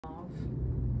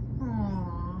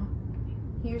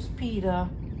Here's Pita,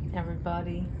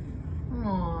 everybody.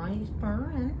 Aw, he's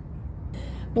purring.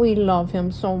 We love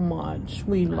him so much.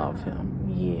 We love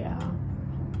him. Yeah.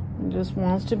 He just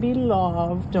wants to be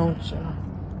loved, don't you?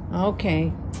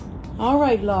 Okay. All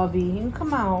right, Lovey, you can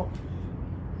come out.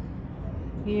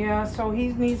 Yeah, so he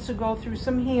needs to go through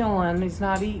some healing. He's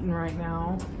not eating right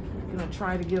now. I'm gonna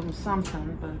try to give him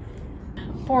something, but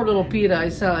poor little Pita, I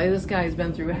said, this guy's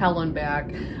been through hell and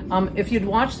back. If you'd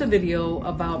watched the video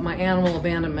about my animal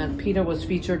abandonment, Pita was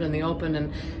featured in the open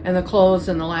and the closed,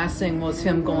 and the last thing was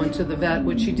him going to the vet,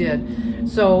 which he did.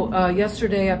 So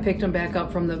yesterday I picked him back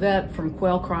up from the vet from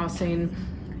Quail Crossing,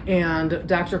 and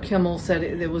Dr. Kimmel said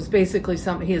it was basically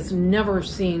something he has never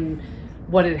seen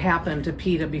what had happened to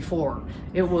Pita before.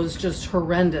 It was just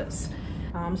horrendous.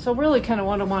 So really kind of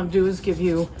what I want to do is give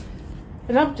you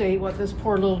an update what this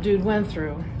poor little dude went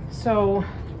through. So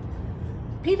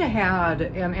Pita had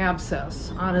an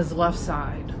abscess on his left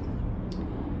side,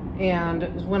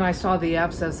 and when I saw the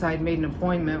abscess, I had made an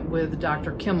appointment with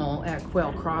Dr. Kimmel at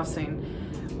Quail Crossing.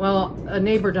 Well, a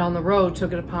neighbor down the road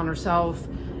took it upon herself,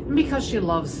 because she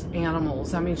loves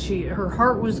animals. I mean, her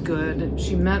heart was good,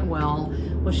 she meant well.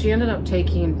 Well, she ended up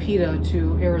taking Pita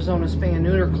to Arizona Spay and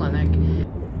Neuter Clinic.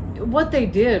 What they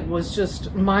did was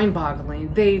just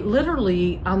mind-boggling. They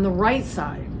literally, on the right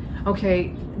side,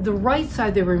 okay, the right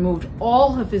side, they removed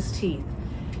all of his teeth.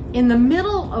 In the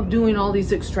middle of doing all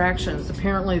these extractions,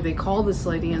 apparently they called this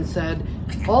lady and said,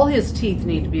 all his teeth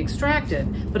need to be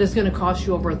extracted, but it's gonna cost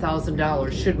you over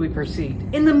 $1,000, should we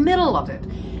proceed? In the middle of it.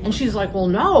 And she's like, well,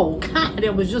 no, God,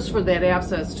 it was just for that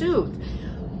abscess tooth.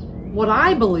 What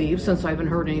I believe, since I haven't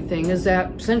heard anything, is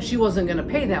that since she wasn't gonna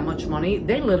pay that much money,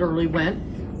 they literally went,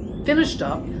 finished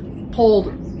up, pulled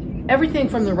everything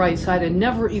from the right side and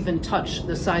never even touched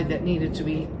the side that needed to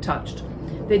be touched.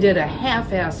 They did a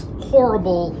half-ass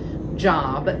horrible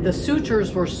job. The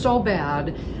sutures were so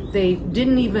bad, they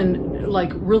didn't even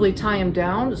like really tie him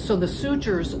down. So the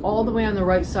sutures all the way on the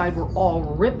right side were all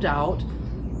ripped out.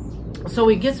 So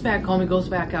he gets back home, he goes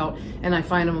back out, and I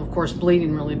find him, of course,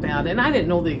 bleeding really bad. And I didn't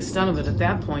know the extent of it at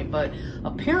that point, but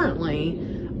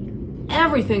apparently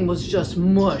everything was just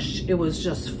mush. It was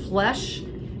just flesh,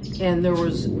 and there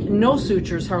was no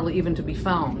sutures hardly even to be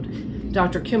found.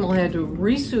 Dr. Kimmel had to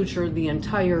resuture the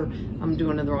entire, I'm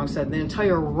doing it the wrong side, the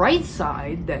entire right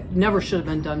side that never should have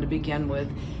been done to begin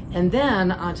with. And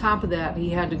then on top of that, he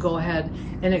had to go ahead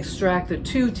and extract the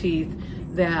two teeth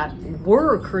that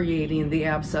were creating the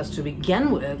abscess to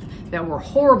begin with, that were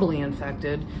horribly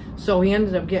infected. So he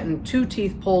ended up getting two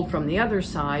teeth pulled from the other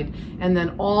side, and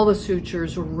then all the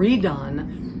sutures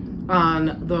redone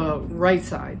on the right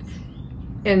side.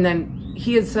 And then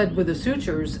he had said with the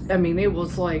sutures, I mean, it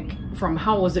was like, from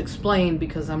how it was explained,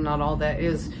 because I'm not all that,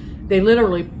 is they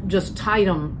literally just tied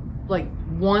them like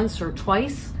once or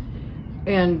twice,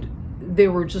 and they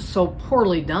were just so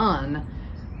poorly done,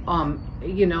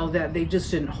 you know, that they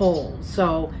just didn't hold.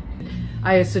 So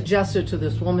I suggested to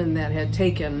this woman that had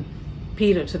taken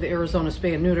Pita to the Arizona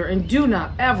Spay and Neuter, and do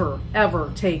not ever,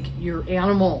 ever take your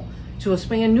animal to a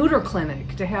Spay and Neuter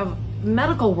clinic to have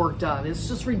medical work done. It's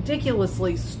just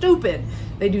ridiculously stupid.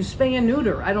 They do Spay and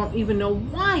Neuter. I don't even know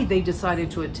why they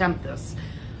decided to attempt this.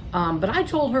 But I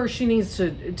told her she needs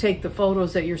to take the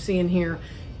photos that you're seeing here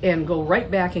and go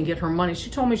right back and get her money. She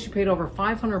told me she paid over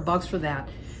 $500 for that.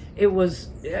 It was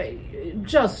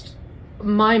just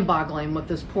mind-boggling what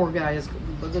this poor guy is,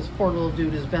 what this poor little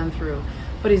dude has been through.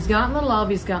 But he's gotten the love,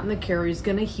 he's gotten the care, he's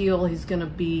gonna heal, he's gonna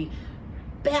be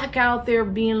back out there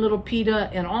being little Pita.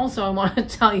 And also I want to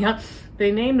tell you,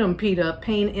 they named him Pita,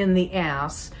 pain in the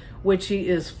ass, which he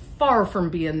is far from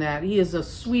being that. He is the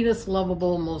sweetest,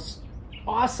 lovable, most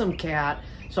awesome cat.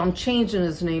 So I'm changing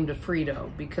his name to Frito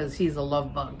because he's a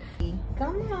love bug.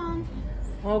 Come on.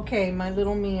 Okay, my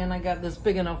little man, I got this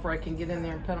big enough where I can get in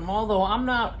there and pet him. Although I'm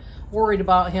not worried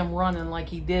about him running like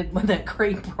he did when that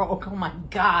crate broke. Oh my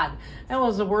God, that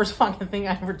was the worst fucking thing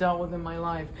I ever dealt with in my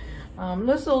life.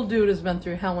 This little dude has been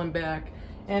through hell and back,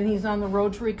 and he's on the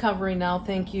road to recovery now,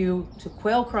 thank you to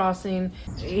Quail Crossing.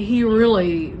 He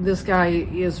really, this guy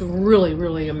is really,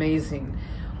 really amazing.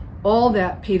 All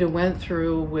that Pita went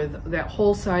through with that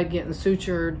whole side getting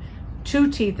sutured, 2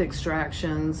 teeth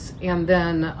extractions, and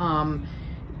then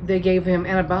they gave him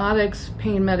antibiotics,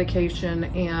 pain medication,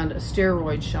 and a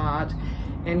steroid shot.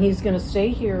 And he's gonna stay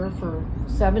here for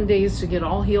 7 days to get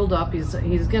all healed up. He's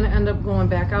gonna end up going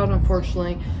back out,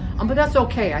 unfortunately. But that's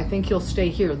okay, I think he'll stay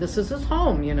here. This is his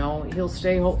home, you know. He'll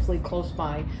stay hopefully close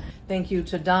by. Thank you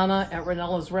to Donna at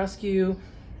Renella's Rescue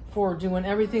for doing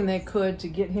everything they could to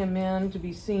get him in, to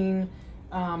be seen.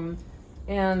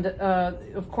 And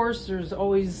of course, there's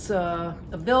always a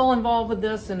bill involved with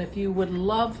this. And if you would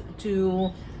love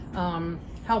to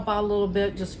help out a little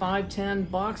bit, just $5,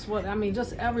 $10,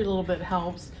 just every little bit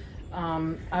helps.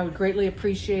 I would greatly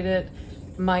appreciate it.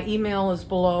 My email is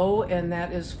below, and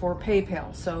that is for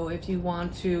PayPal. So if you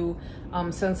want to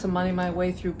send some money my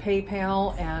way through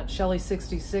PayPal at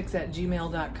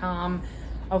shelly66@gmail.com,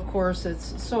 of course,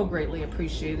 it's so greatly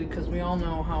appreciated, because we all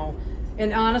know how.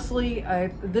 And honestly,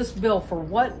 this bill for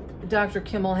what Dr.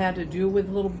 Kimmel had to do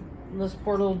with this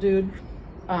poor little dude,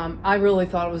 I really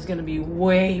thought it was going to be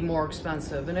way more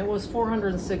expensive, and it was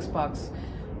 $406.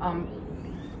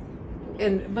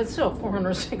 But still,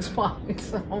 $406.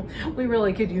 So we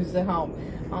really could use the help.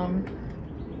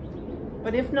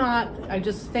 But if not, I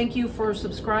just thank you for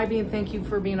subscribing. Thank you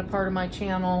for being a part of my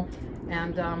channel,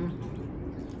 and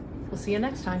we'll see you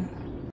next time.